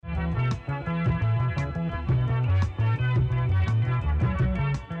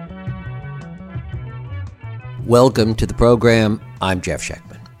Welcome to the program. I'm Jeff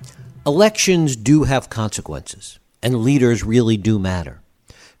Schechtman. Elections do have consequences, and leaders really do matter.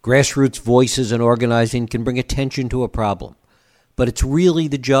 Grassroots voices and organizing can bring attention to a problem, but it's really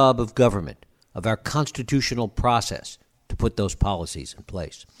the job of government, of our constitutional process, to put those policies in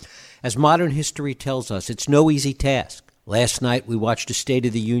place. As modern history tells us, it's no easy task. Last night, we watched a State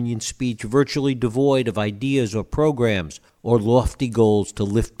of the Union speech virtually devoid of ideas or programs or lofty goals to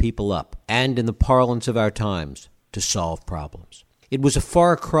lift people up, and in the parlance of our times, to solve problems. It was a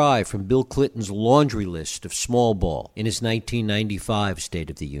far cry from Bill Clinton's laundry list of small ball in his 1995 State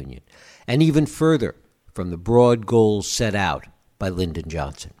of the Union, and even further from the broad goals set out by Lyndon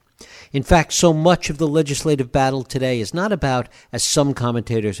Johnson. In fact, so much of the legislative battle today is not about, as some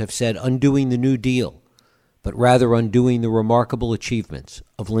commentators have said, undoing the New Deal, but rather undoing the remarkable achievements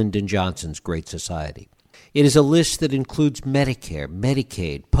of Lyndon Johnson's Great Society. It is a list that includes Medicare,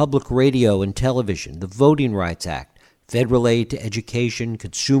 Medicaid, public radio and television, the Voting Rights Act, federal aid to education,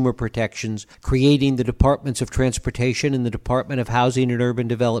 consumer protections, creating the Departments of Transportation and the Department of Housing and Urban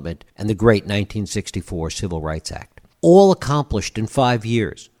Development, and the great 1964 Civil Rights Act. All accomplished in 5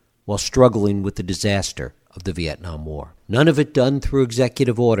 years while struggling with the disaster of the Vietnam War. None of it done through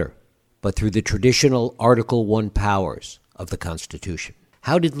executive order, but through the traditional Article I powers of the Constitution.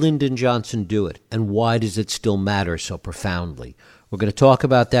 How did Lyndon Johnson do it, and why does it still matter so profoundly? We're going to talk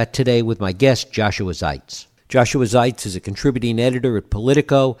about that today with my guest, Joshua Zeitz. Joshua Zeitz is a contributing editor at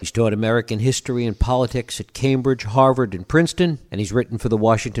Politico. He's taught American history and politics at Cambridge, Harvard, and Princeton, and he's written for the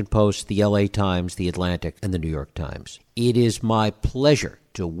Washington Post, the LA Times, the Atlantic, and the New York Times. It is my pleasure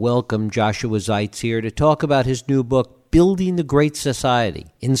to welcome Joshua Zeitz here to talk about his new book, Building the Great Society,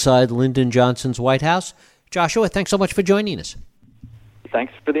 Inside Lyndon Johnson's White House. Joshua, thanks so much for joining us.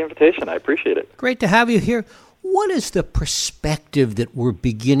 Thanks for the invitation. I appreciate it. Great to have you here. What is the perspective that we're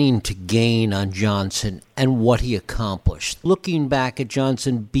beginning to gain on Johnson and what he accomplished? Looking back at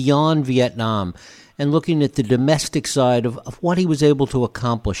Johnson beyond Vietnam and looking at the domestic side of what he was able to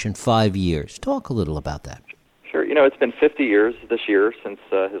accomplish in 5 years. Talk a little about that. Sure. You know, it's been 50 years this year since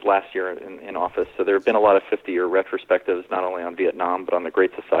his last year in office, so there have been a lot of 50-year retrospectives, not only on Vietnam, but on the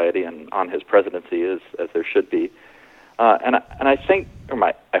Great Society and on his presidency, as there should be. And I think,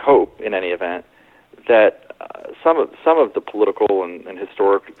 I hope, in any event, that some of the political and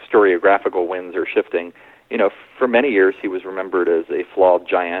historiographical winds are shifting. You know, for many years he was remembered as a flawed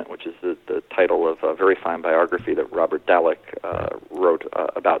giant, which is the title of a very fine biography that Robert Dallek wrote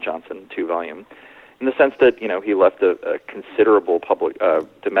about Johnson, 2-volume. In the sense that, you know, he left a considerable public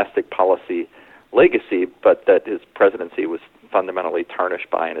domestic policy legacy, but that his presidency was fundamentally tarnished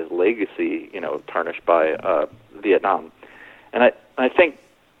by, and his legacy, you know, tarnished by Vietnam. And I think,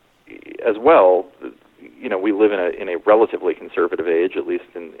 as well, you know, we live in a relatively conservative age, at least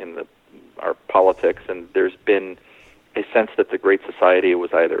in our politics, and there's been a sense that the Great Society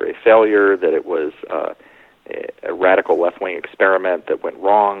was either a failure, that it was a radical left-wing experiment that went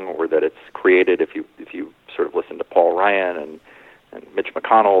wrong, or that it's created, if you sort of listen to Paul Ryan and Mitch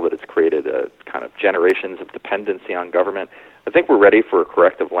McConnell, that it's created a kind of generations of dependency on government. I think we're ready for a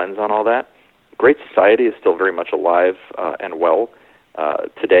corrective lens on all that. Great Society is still very much alive and well.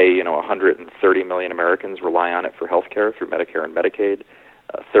 Today, you know, 130 million Americans rely on it for health care through Medicare and Medicaid.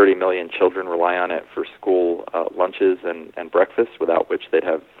 30 million children rely on it for school lunches and breakfasts, without which they'd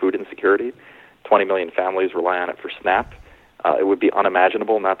have food insecurity. 20 million families rely on it for SNAP. It would be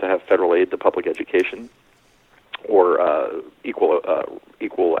unimaginable not to have federal aid to public education or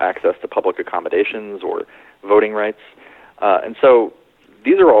equal access to public accommodations or voting rights. And so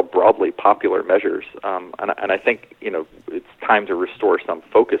these are all broadly popular measures, and I think, you know, it's time to restore some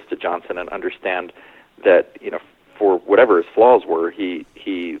focus to Johnson and understand that, you know, for whatever his flaws were,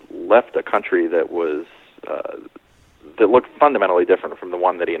 he left a country that was that looked fundamentally different from the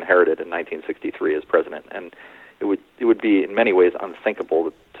one that he inherited in 1963 as president, and it would be in many ways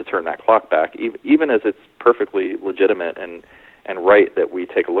unthinkable to turn that clock back, even as it's perfectly legitimate and right that we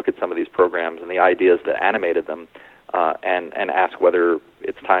take a look at some of these programs and the ideas that animated them. And ask whether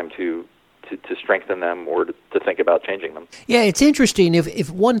it's time to strengthen them or to think about changing them. Yeah, it's interesting. If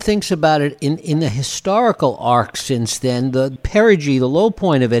one thinks about it in the historical arc since then, the perigee, the low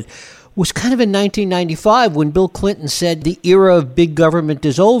point of it, was kind of in 1995 when Bill Clinton said the era of big government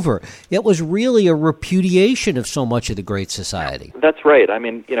is over. It was really a repudiation of so much of the Great Society. That's right. I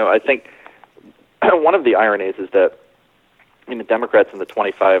mean, you know, I think one of the ironies is that, I mean, the Democrats in the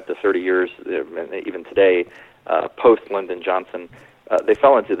 25 to 30 years, even today, post Lyndon Johnson, they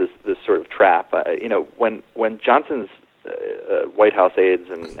fell into this sort of trap. You know, when Johnson's White House aides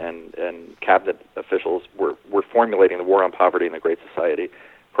and cabinet officials were formulating the War on Poverty and the Great Society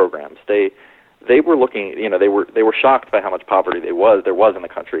programs, they they were looking, they were shocked by how much poverty there was in the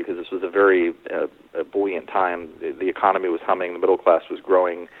country, because this was a very buoyant time. The economy was humming, the middle class was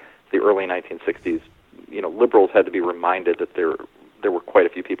growing. The early 1960s, liberals had to be reminded that there were quite a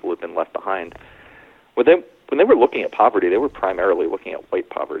few people who had been left behind. When they were looking at poverty, they were primarily looking at white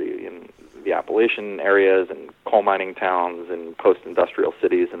poverty in the Appalachian areas and coal mining towns and post-industrial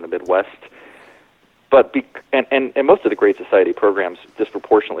cities in the Midwest. But and most of the Great Society programs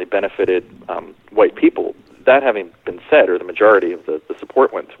disproportionately benefited white people. That having been said, or the majority of the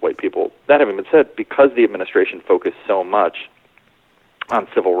support went to white people. That having been said, because the administration focused so much on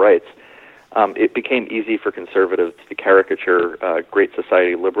civil rights, it became easy for conservatives to caricature Great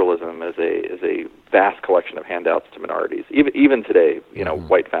Society liberalism as a vast collection of handouts to minorities. Even today,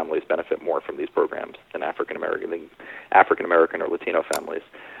 white families benefit more from these programs than African American or Latino families.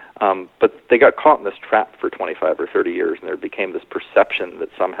 But they got caught in this trap for 25 or 30 years, and there became this perception that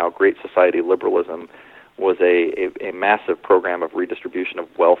somehow Great Society liberalism was a massive program of redistribution of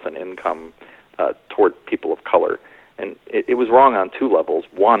wealth and income toward people of color. And it was wrong on two levels.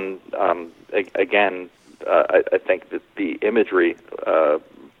 One, again, I think that the imagery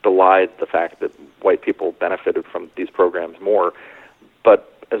belied the fact that white people benefited from these programs more.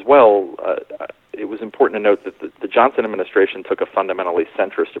 But as well, it was important to note that the Johnson administration took a fundamentally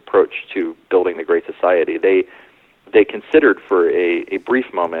centrist approach to building the Great Society. They considered for a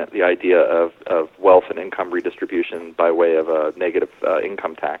brief moment the idea of wealth and income redistribution by way of a negative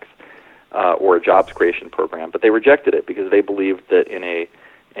income tax or a jobs creation program, but they rejected it because they believed that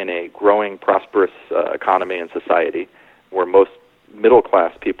in a growing, prosperous economy and society, where most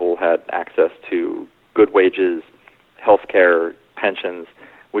middle-class people had access to good wages, health care, pensions,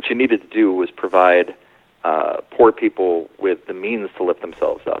 what you needed to do was provide poor people with the means to lift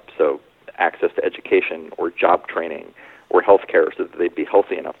themselves up, so access to education or job training or health care so that they'd be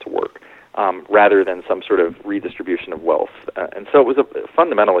healthy enough to work, rather than some sort of redistribution of wealth. And so it was a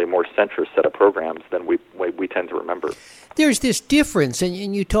fundamentally more centrist set of programs than we tend to remember. There's this difference,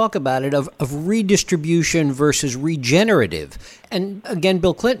 and you talk about it, of redistribution versus regenerative. And again,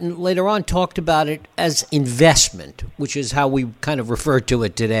 Bill Clinton later on talked about it as investment, which is how we kind of refer to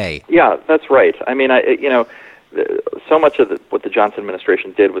it today. Yeah, that's right. I mean, so much of what the Johnson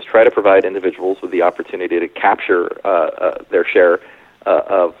administration did was try to provide individuals with the opportunity to capture their share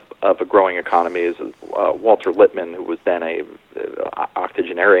of a growing economy. As Walter Lippmann, who was then a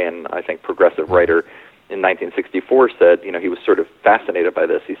octogenarian, I think, progressive writer, in 1964 said, he was sort of fascinated by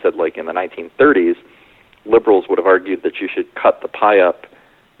this. He said, like in the 1930s, liberals would have argued that you should cut the pie up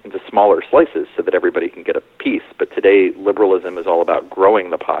into smaller slices so that everybody can get a piece. But today, liberalism is all about growing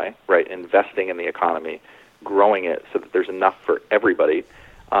the pie, right? Investing in the economy, growing it so that there's enough for everybody.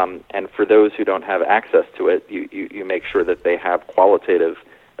 And for those who don't have access to it, you make sure that they have qualitative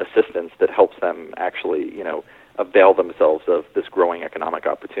assistance that helps them actually, avail themselves of this growing economic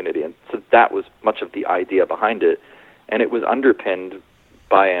opportunity. And so that was much of the idea behind it. And it was underpinned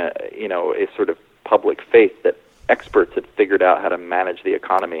by a sort of public faith that experts had figured out how to manage the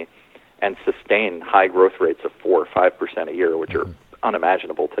economy and sustain high growth rates of 4 or 5% a year, which are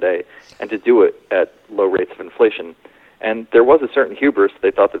unimaginable today, and to do it at low rates of inflation. And there was a certain hubris.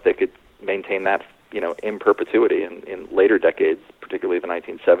 They thought that they could maintain that, in perpetuity. In later decades, particularly the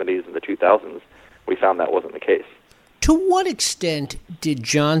 1970s and the 2000s, we found that wasn't the case. To what extent did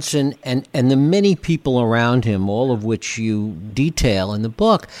Johnson and the many people around him, all of which you detail in the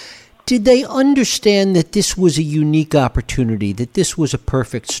book, did they understand that this was a unique opportunity, that this was a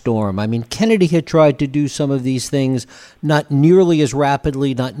perfect storm? I mean, Kennedy had tried to do some of these things not nearly as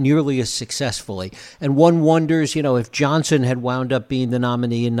rapidly, not nearly as successfully. And one wonders, if Johnson had wound up being the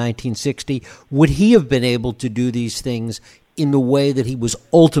nominee in 1960, would he have been able to do these things in the way that he was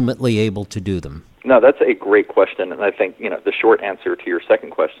ultimately able to do them? No, that's a great question, and I think the short answer to your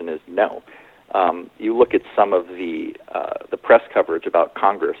second question is no. You look at some of the press coverage about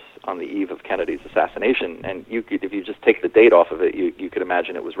Congress on the eve of Kennedy's assassination, and if you just take the date off of it, you could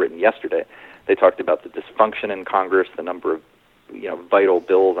imagine it was written yesterday. They talked about the dysfunction in Congress, the number of vital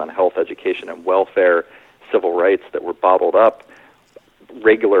bills on health, education, and welfare, civil rights that were bottled up.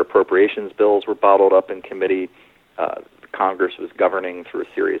 Regular appropriations bills were bottled up in committee. Congress was governing through a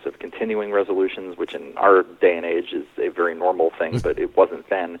series of continuing resolutions, which in our day and age is a very normal thing, but it wasn't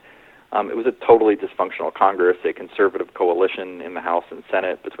then. It was a totally dysfunctional Congress, a conservative coalition in the House and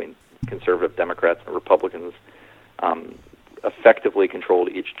Senate between conservative Democrats and Republicans, effectively controlled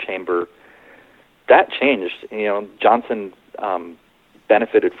each chamber. That changed. Johnson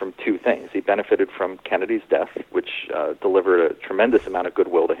benefited from two things. He benefited from Kennedy's death, which delivered a tremendous amount of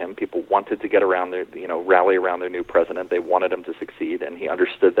goodwill to him. People wanted to get around rally around their new president. They wanted him to succeed, and he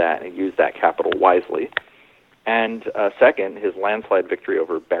understood that and used that capital wisely. And second, his landslide victory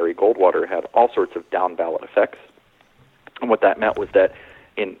over Barry Goldwater had all sorts of down-ballot effects. And what that meant was that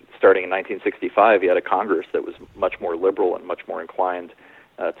starting in 1965, he had a Congress that was much more liberal and much more inclined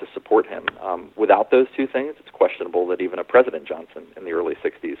to support him. Without those two things, it's questionable that even a President Johnson in the early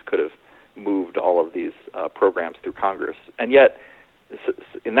 60s could have moved all of these programs through Congress. And yet,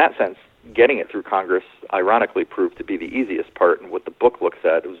 in that sense, getting it through Congress ironically proved to be the easiest part, and what the book looks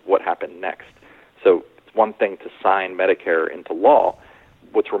at is what happened next. So it's one thing to sign Medicare into law.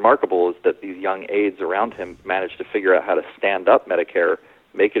 What's remarkable is that these young aides around him managed to figure out how to stand up Medicare,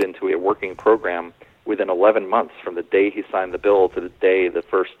 make it into a working program within 11 months from the day he signed the bill to the day the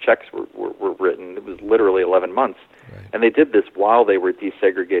first checks were written. It was literally 11 months. Right. And they did this while they were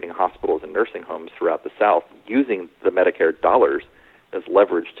desegregating hospitals and nursing homes throughout the South, using the Medicare dollars as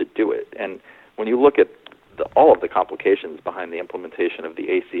leverage to do it. And when you look at all of the complications behind the implementation of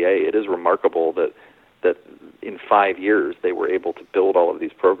the ACA, it is remarkable that in 5 years they were able to build all of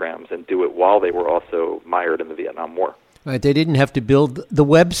these programs and do it while they were also mired in the Vietnam War. Right, they didn't have to build the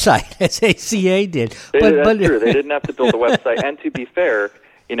website as ACA did. That's true. They didn't have to build the website. And to be fair,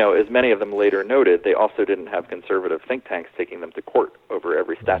 as many of them later noted, they also didn't have conservative think tanks taking them to court over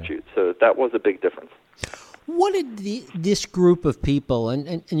every statute. So that was a big difference. What did this group of people,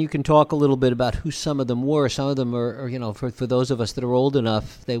 and you can talk a little bit about who some of them were. Some of them are for those of us that are old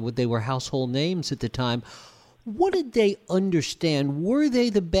enough, they were household names at the time. What did they understand? Were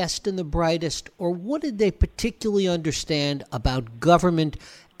they the best and the brightest, or what did they particularly understand about government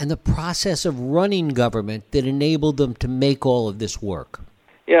and the process of running government that enabled them to make all of this work?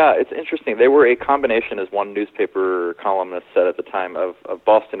 Yeah, it's interesting. They were a combination, as one newspaper columnist said at the time, of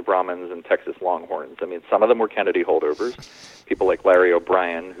Boston Brahmins and Texas Longhorns. I mean, some of them were Kennedy holdovers, people like Larry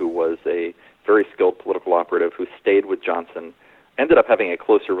O'Brien, who was a very skilled political operative who stayed with Johnson, ended up having a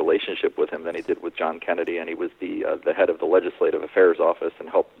closer relationship with him than he did with John Kennedy, and he was the head of the Legislative Affairs Office and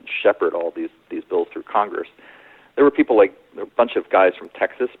helped shepherd all these bills through Congress. There were people like a bunch of guys from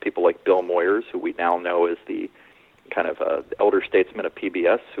Texas, people like Bill Moyers, who we now know as the kind of elder statesman of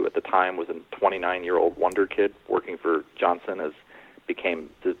PBS, who at the time was a 29-year-old wonder kid working for Johnson, became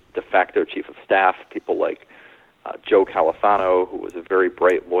the de facto chief of staff. People like Joe Califano, who was a very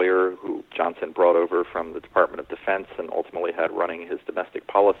bright lawyer who Johnson brought over from the Department of Defense and ultimately had running his domestic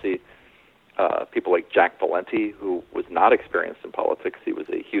policy. People like Jack Valenti, who was not experienced in politics. He was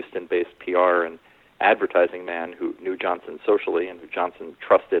a Houston-based PR and advertising man who knew Johnson socially and who Johnson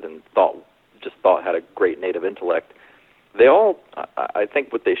trusted and thought had a great native intellect. They all, I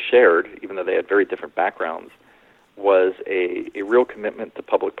think what they shared, even though they had very different backgrounds, was a real commitment to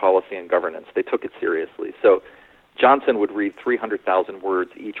public policy and governance. They took it seriously. So Johnson would read 300,000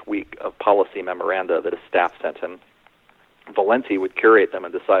 words each week of policy memoranda that his staff sent him. Valenti would curate them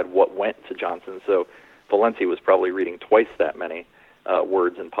and decide what went to Johnson. So Valenti was probably reading twice that many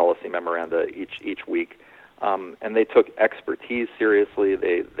words in policy memoranda each week. And they took expertise seriously.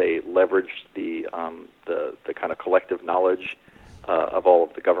 They leveraged the kind of collective knowledge of all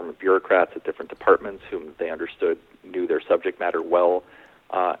of the government bureaucrats at different departments, whom they understood knew their subject matter well.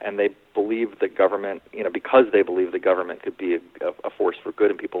 And they believed the government, because they believed the government could be a force for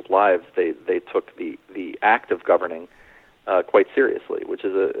good in people's lives, they took the act of governing quite seriously, which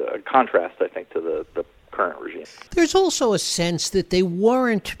is a contrast, I think, to the current regime. There's also a sense that they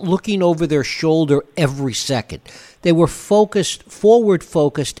weren't looking over their shoulder every second. They were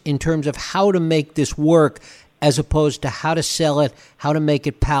forward-focused in terms of how to make this work, as opposed to how to sell it, how to make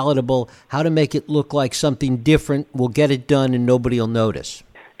it palatable, how to make it look like something different. We'll get it done and nobody will notice.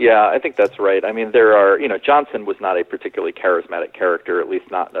 Yeah, I think that's right. I mean, there are, Johnson was not a particularly charismatic character, at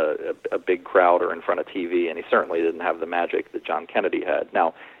least not a big crowd or in front of TV, and he certainly didn't have the magic that John Kennedy had.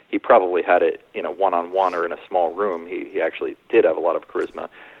 Now, he probably had it, one-on-one or in a small room. He actually did have a lot of charisma.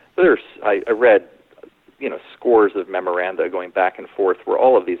 But I read, scores of memoranda going back and forth where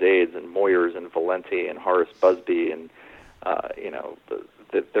all of these aides and Moyers and Valenti and Horace Busby and,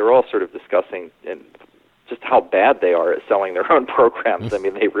 they're all sort of discussing and just how bad they are at selling their own programs. I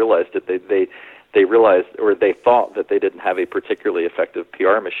mean, they realized that they realized, or they thought that they didn't have a particularly effective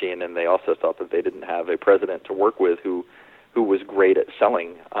PR machine, and they also thought that they didn't have a president to work with who was great at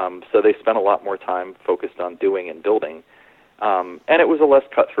selling. So they spent a lot more time focused on doing and building. And it was a less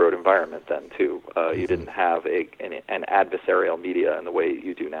cutthroat environment then, too. You didn't have an adversarial media in the way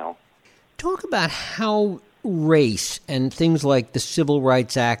you do now. Talk about how race and things like the Civil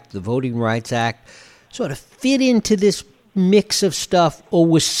Rights Act, the Voting Rights Act, sort of fit into this mix of stuff or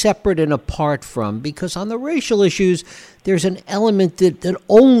was separate and apart from? Because on the racial issues, there's an element that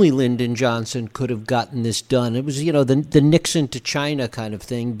only Lyndon Johnson could have gotten this done. It was, the Nixon to China kind of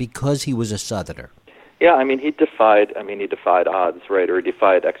thing because he was a Southerner. Yeah, he defied odds, right, or he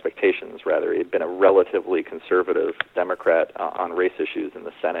defied expectations, rather. He'd been a relatively conservative Democrat on race issues in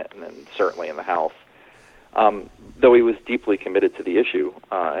the Senate and then certainly in the House. Though he was deeply committed to the issue,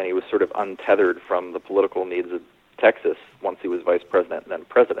 and he was sort of untethered from the political needs of Texas once he was vice president and then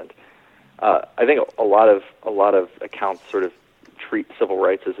president. I think a lot of accounts sort of treat civil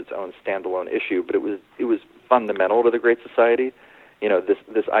rights as its own standalone issue, but it was fundamental to the Great Society.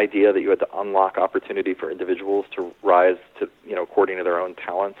 This idea that you had to unlock opportunity for individuals to rise to, according to their own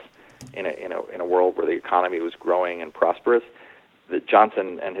talents in a world where the economy was growing and prosperous. That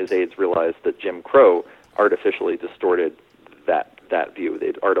Johnson and his aides realized that Jim Crow artificially distorted that view.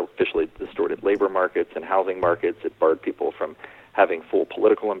 They'd artificially distorted labor markets and housing markets. It barred people from having full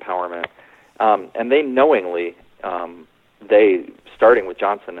political empowerment. And they knowingly, starting with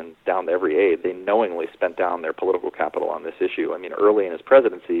Johnson and down to every aide, they knowingly spent down their political capital on this issue. Early in his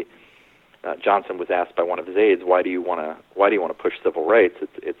presidency, Johnson was asked by one of his aides, "Why do you want to push civil rights?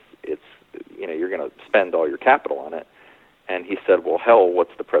 It's you're going to spend all your capital on it." And he said, "Well, hell,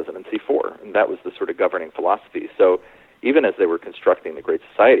 what's the presidency for?" And that was the sort of governing philosophy. So even as they were constructing the Great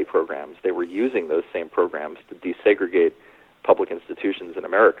Society programs, they were using those same programs to desegregate public institutions in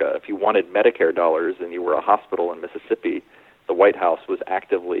America. If you wanted Medicare dollars and you were a hospital in Mississippi, the White House was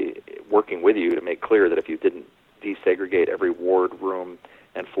actively working with you to make clear that if you didn't desegregate every ward, room,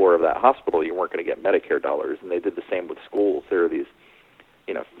 and floor of that hospital, you weren't going to get Medicare dollars. And they did the same with schools. There are these,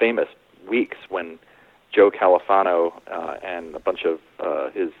 famous weeks when Joe Califano and a bunch of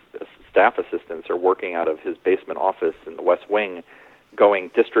his staff assistants are working out of his basement office in the West Wing, going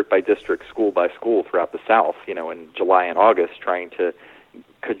district by district, school by school throughout the South, in July and August, trying to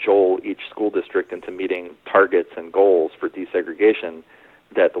cajole each school district into meeting targets and goals for desegregation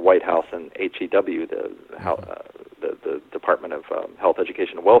that the White House and HEW, the Department of Health,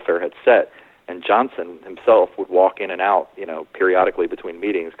 Education, and Welfare, had set. And Johnson himself would walk in and out, periodically between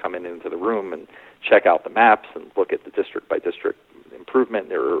meetings, come into the room and check out the maps and look at the district by district improvement,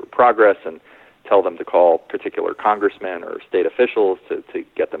 their progress, and tell them to call particular congressmen or state officials to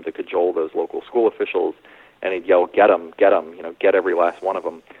get them to cajole those local school officials. And he'd yell, "Get them, get every last one of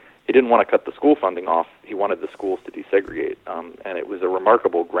them." He didn't want to cut the school funding off. He wanted the schools to desegregate. And it was a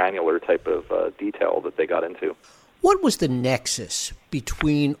remarkable granular type of detail that they got into. What was the nexus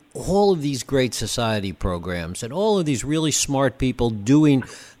between all of these Great Society programs and all of these really smart people doing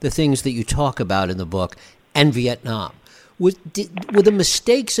the things that you talk about in the book and Vietnam? Were the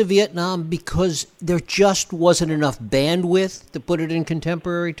mistakes of Vietnam because there just wasn't enough bandwidth, to put it in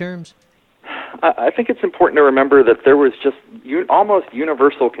contemporary terms? I think it's important to remember that there was just almost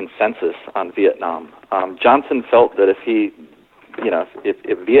universal consensus on Vietnam. Johnson felt that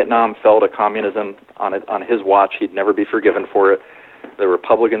if Vietnam fell to communism on his watch, he'd never be forgiven for it. The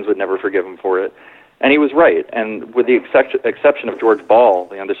Republicans would never forgive him for it. And he was right. And with the exception of George Ball,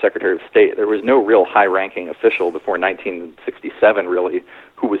 the Undersecretary of State, there was no real high-ranking official before 1967, really,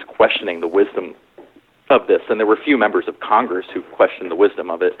 who was questioning the wisdom of this. And there were few members of Congress who questioned the wisdom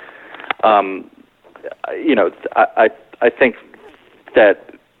of it. I think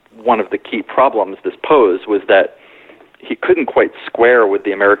that one of the key problems this posed was that he couldn't quite square with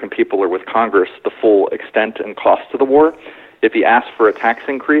the American people or with Congress the full extent and cost of the war. If he asked for a tax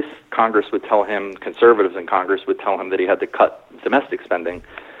increase, conservatives in Congress would tell him that he had to cut domestic spending.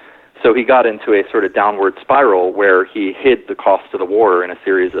 So he got into a sort of downward spiral where he hid the cost of the war in a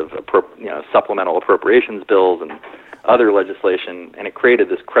series of supplemental appropriations bills and other legislation, and it created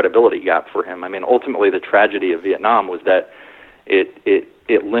this credibility gap for him. Ultimately, the tragedy of Vietnam was that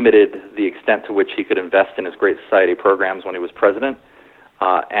it limited the extent to which he could invest in his Great Society programs when he was president,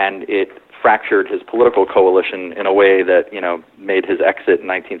 and it fractured his political coalition in a way that made his exit in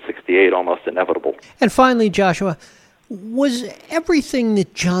 1968 almost inevitable. And finally, Joshua, was everything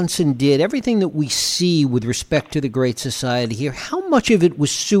that Johnson did, everything that we see with respect to the Great Society here, how much of it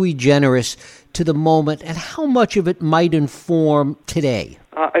was sui generis to the moment, and how much of it might inform today?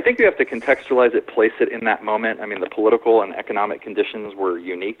 I think you have to contextualize it, place it in that moment. The political and economic conditions were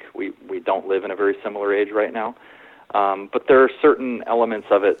unique. We don't live in a very similar age right now. But there are certain elements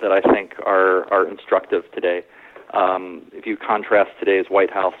of it that I think are instructive today. If you contrast today's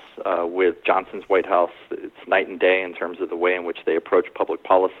White House with Johnson's White House, it's night and day in terms of the way in which they approach public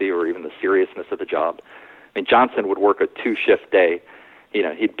policy or even the seriousness of the job. Johnson would work a 2-shift day.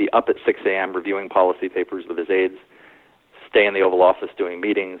 He'd be up at 6 a.m. reviewing policy papers with his aides, stay in the Oval Office doing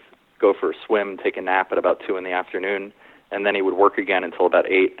meetings, go for a swim, take a nap at about 2 in the afternoon, and then he would work again until about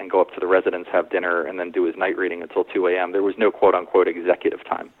 8 and go up to the residence, have dinner, and then do his night reading until 2 a.m. There was no quote-unquote executive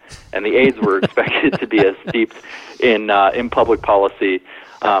time. And the aides were expected to be as steeped in public policy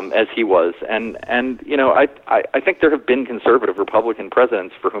as he was. And I think there have been conservative Republican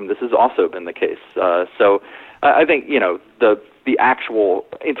presidents for whom this has also been the case. So I think, the actual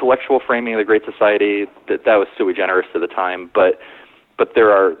intellectual framing of the Great Society, that was sui generis to the time, but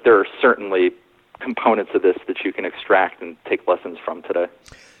there are certainly components of this that you can extract and take lessons from today.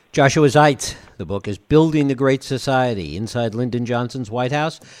 Joshua Zeitz. The book is Building the Great Society, Inside Lyndon Johnson's White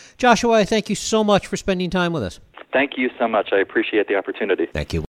House. Joshua, I thank you so much for spending time with us. Thank you so much. I appreciate the opportunity. Thank you.